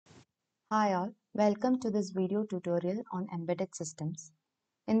Hi all, welcome to this video tutorial on embedded systems.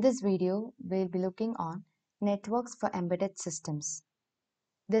 In this video, we'll be looking on networks for embedded systems.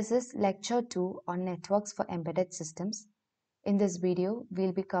 This is lecture 2 on networks for embedded systems. In this video,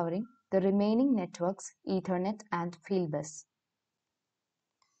 we'll be covering the remaining networks, Ethernet and Fieldbus.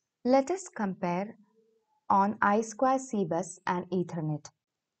 Let us compare on I2C bus and Ethernet.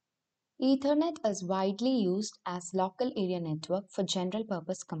 Ethernet is widely used as local area network for general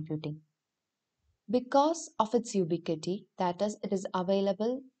purpose computing. Because of its ubiquity, that is, it is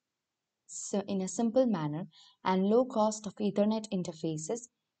available in a simple manner and low cost of Ethernet interfaces,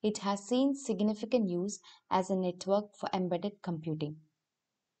 it has seen significant use as a network for embedded computing.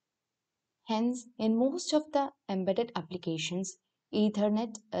 Hence, in most of the embedded applications,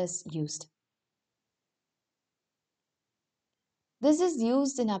 Ethernet is used. This is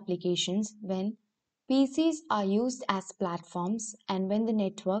used in applications when PCs are used as platforms and when the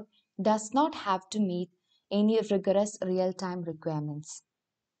network does not have to meet any rigorous real-time requirements.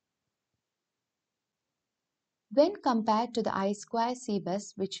 When compared to the I2C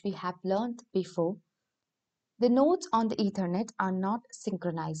bus, which we have learned before, the nodes on the Ethernet are not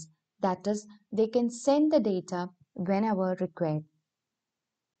synchronized. That is, they can send the data whenever required.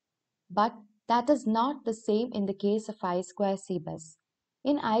 But that is not the same in the case of I2C bus.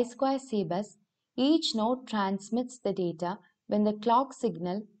 In I2C bus, each node transmits the data when the clock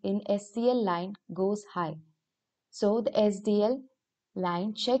signal in SCL line goes high. So the SDL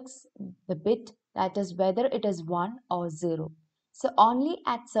line checks the bit, that is whether it is 1 or 0. So only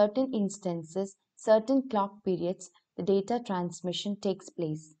at certain instances, certain clock periods, the data transmission takes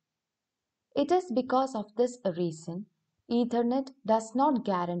place. It is because of this reason, Ethernet does not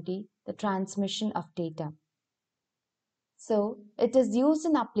guarantee the transmission of data. So it is used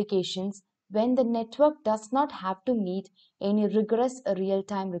in applications when the network does not have to meet any rigorous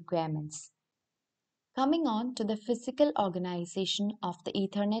real-time requirements. Coming on to the physical organization of the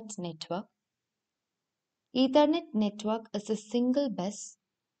Ethernet network. Ethernet network is a single bus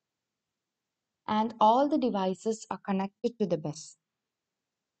and all the devices are connected to the bus.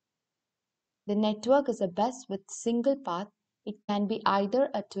 The network is a bus with single path. It can be either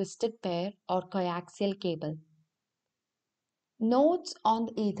a twisted pair or coaxial cable. Nodes on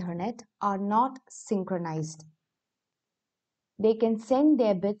the Ethernet are not synchronized. They can send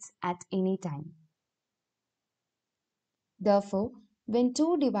their bits at any time. Therefore, when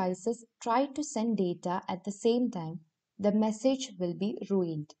two devices try to send data at the same time, the message will be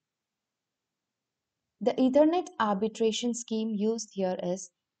ruined. The Ethernet arbitration scheme used here is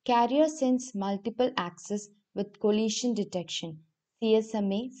carrier sends multiple access with collision detection,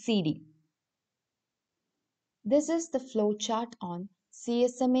 CSMA-CD. This is the flowchart on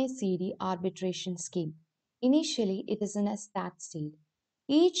CSMA-CD arbitration scheme. Initially, it is in a stat state.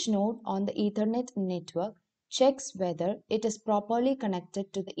 Each node on the Ethernet network checks whether it is properly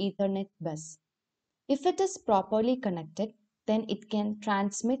connected to the Ethernet bus. If it is properly connected, then it can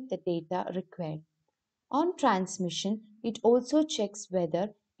transmit the data required. On transmission, it also checks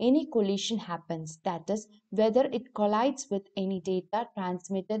whether any collision happens, that is, whether it collides with any data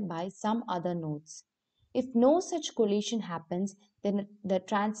transmitted by some other nodes. If no such collision happens, then the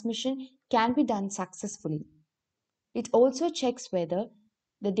transmission can be done successfully. It also checks whether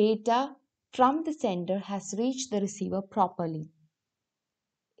the data from the sender has reached the receiver properly.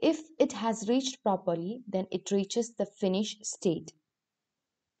 If it has reached properly, then it reaches the finish state.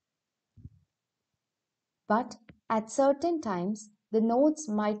 But at certain times, the nodes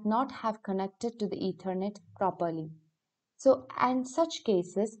might not have connected to the Ethernet properly. So, in such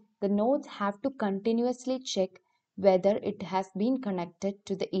cases, the nodes have to continuously check whether it has been connected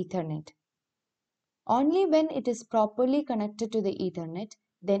to the Ethernet. Only when it is properly connected to the Ethernet,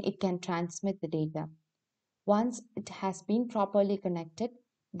 then it can transmit the data. Once it has been properly connected,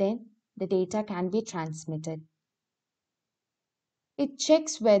 then the data can be transmitted. It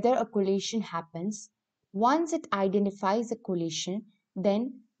checks whether a collision happens. Once it identifies a collision,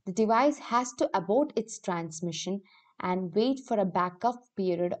 then the device has to abort its transmission and wait for a backup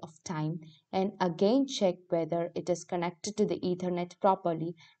period of time and again check whether it is connected to the Ethernet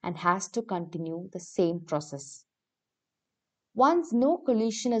properly and has to continue the same process. Once no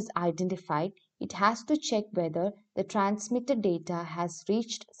collision is identified, it has to check whether the transmitted data has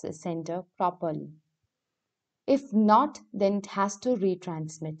reached the sender properly. If not, then it has to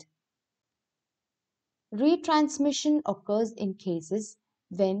retransmit. Retransmission occurs in cases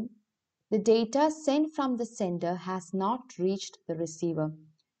when the data sent from the sender has not reached the receiver.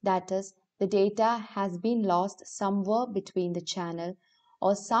 That is, the data has been lost somewhere between the channel,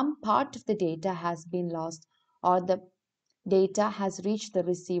 or some part of the data has been lost, or the data has reached the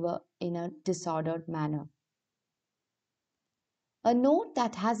receiver in a disordered manner. A node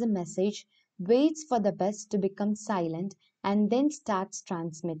that has a message waits for the bus to become silent and then starts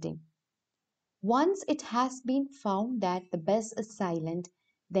transmitting. Once it has been found that the bus is silent,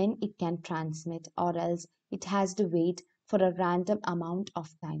 then it can transmit, or else it has to wait for a random amount of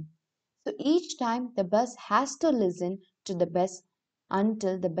time. So each time the bus has to listen to the bus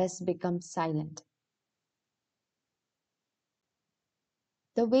until the bus becomes silent.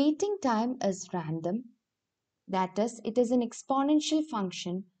 The waiting time is random, that is, it is an exponential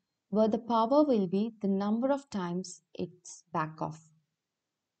function where the power will be the number of times it's back off.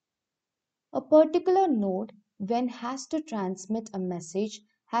 A particular node, when has to transmit a message,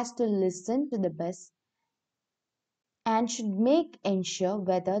 has to listen to the bus and should make ensure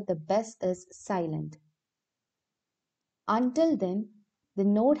whether the bus is silent. Until then, the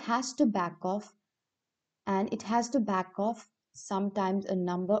node has to back off, and it has to back off sometimes a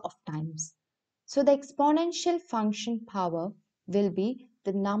number of times. So the exponential function power will be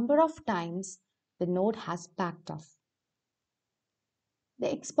the number of times the node has backed off. The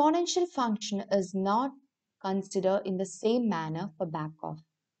exponential function is not considered in the same manner for back off.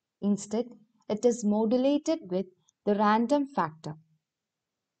 Instead, it is modulated with the random factor.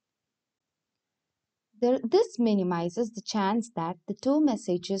 This minimizes the chance that the two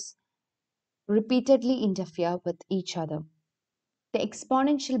messages repeatedly interfere with each other. The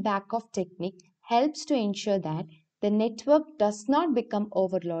exponential back-off technique helps to ensure that the network does not become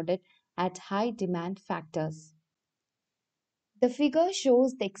overloaded at high demand factors. The figure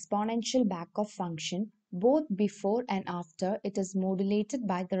shows the exponential back-off function both before and after it is modulated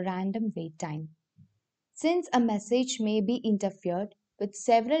by the random wait time. Since a message may be interfered with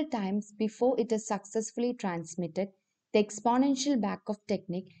several times before it is successfully transmitted, the exponential backoff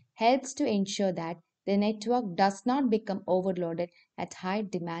technique helps to ensure that the network does not become overloaded at high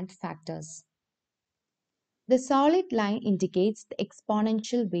demand factors. The solid line indicates the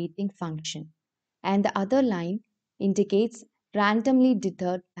exponential waiting function, and the other line indicates randomly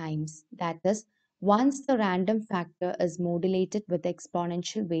deterred times. That is, once the random factor is modulated with the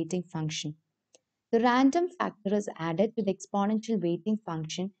exponential waiting function. The random factor is added to the exponential weighting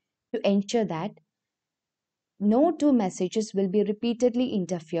function to ensure that no two messages will be repeatedly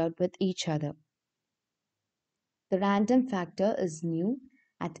interfered with each other. The random factor is new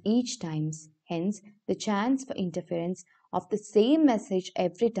at each times, hence the chance for interference of the same message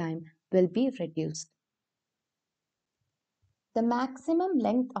every time will be reduced. The maximum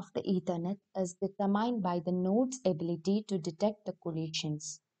length of the Ethernet is determined by the node's ability to detect the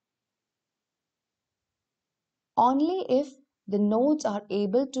collisions. Only if the nodes are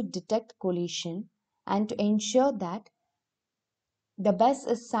able to detect collision and to ensure that the bus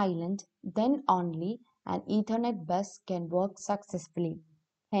is silent, then only an Ethernet bus can work successfully.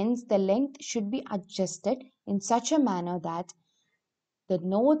 Hence, the length should be adjusted in such a manner that the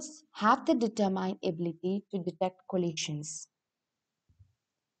nodes have the determined ability to detect collisions.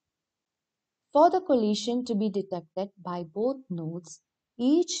 For the collision to be detected by both nodes,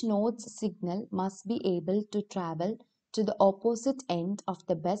 each node's signal must be able to travel to the opposite end of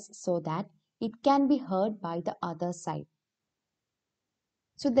the bus so that it can be heard by the other side.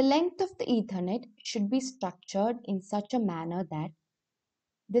 So the length of the Ethernet should be structured in such a manner that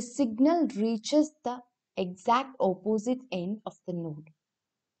the signal reaches the exact opposite end of the node.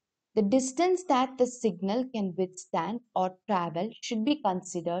 The distance that the signal can withstand or travel should be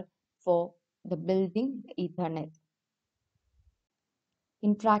considered for the building the Ethernet.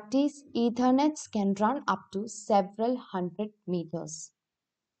 In practice, Ethernets can run up to several hundred meters.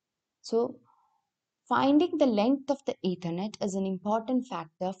 So, finding the length of the Ethernet is an important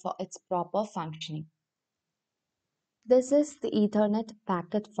factor for its proper functioning. This is the Ethernet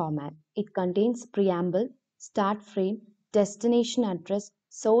packet format. It contains preamble, start frame, destination address,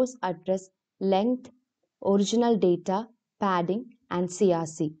 source address, length, original data, padding, and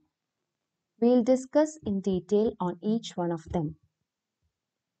CRC. We'll discuss in detail on each one of them.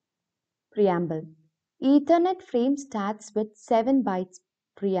 Preamble. Ethernet frame starts with 7 bytes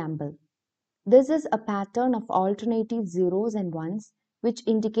preamble. This is a pattern of alternative zeros and ones which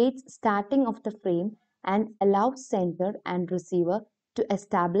indicates starting of the frame and allows sender and receiver to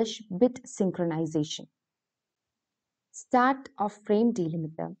establish bit synchronization. Start of frame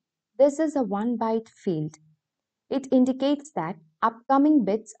delimiter. This is a 1 byte field. It indicates that upcoming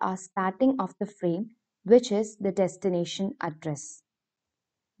bits are starting of the frame, which is the destination address.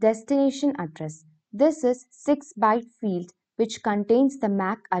 Destination address. This is 6 byte field which contains the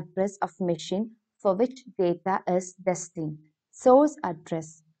MAC address of machine for which data is destined. Source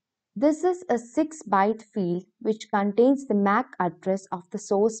address. This is a 6-byte field which contains the MAC address of the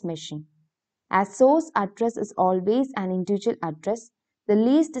source machine. As source address is always an individual address, the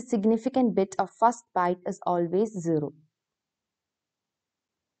least significant bit of first byte is always 0.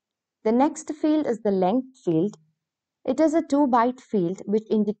 The next field is the length field. It is a 2-byte field which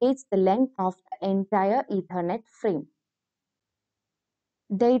indicates the length of the entire Ethernet frame.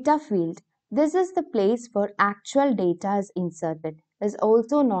 Data field. This is the place where actual data is inserted, is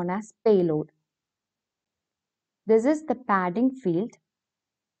also known as payload. This is the padding field.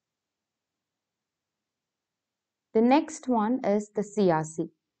 The next one is the CRC,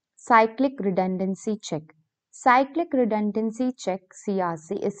 cyclic redundancy check. Cyclic redundancy check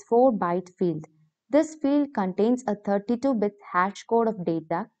CRC is 4-byte field. This field contains a 32-bit hash code of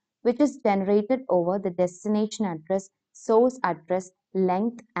data which is generated over the destination address, source address,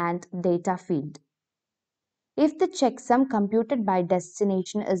 length, and data field. If the checksum computed by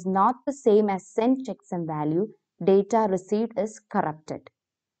destination is not the same as sent checksum value, data received is corrupted.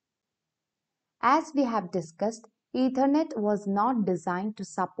 As we have discussed, Ethernet was not designed to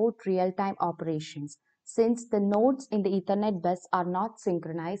support real-time operations. Since the nodes in the Ethernet bus are not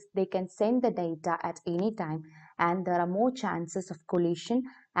synchronized, they can send the data at any time and there are more chances of collision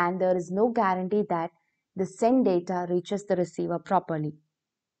and there is no guarantee that the sent data reaches the receiver properly.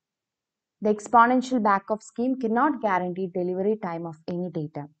 The exponential backup scheme cannot guarantee delivery time of any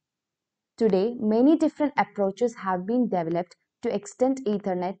data. Today, many different approaches have been developed to extend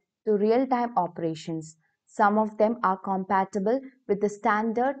Ethernet to real-time operations. Some of them are compatible with the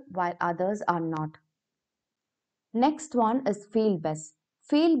standard while others are not. Next one is Fieldbus.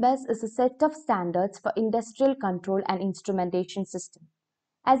 Fieldbus is a set of standards for industrial control and instrumentation system.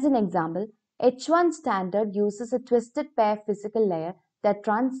 As an example, H1 standard uses a twisted pair physical layer that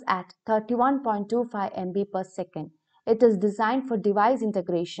runs at 31.25 MB per second. It is designed for device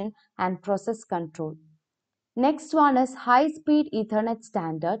integration and process control. Next one is high-speed Ethernet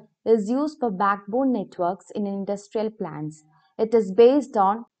standard is used for backbone networks in industrial plants. It is based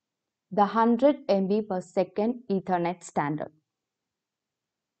on the 100 MB per second Ethernet standard.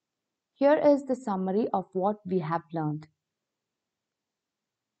 Here is the summary of what we have learned.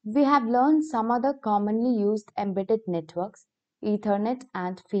 We have learned some other commonly used embedded networks, Ethernet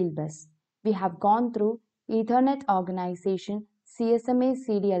and Fieldbus. We have gone through Ethernet organization, CSMA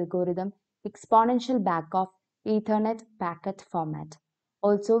CD algorithm, exponential backoff, Ethernet packet format.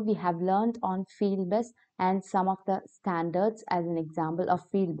 Also, we have learned on Fieldbus and some of the standards as an example of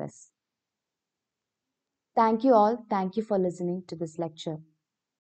Fieldbus. Thank you all. Thank you for listening to this lecture.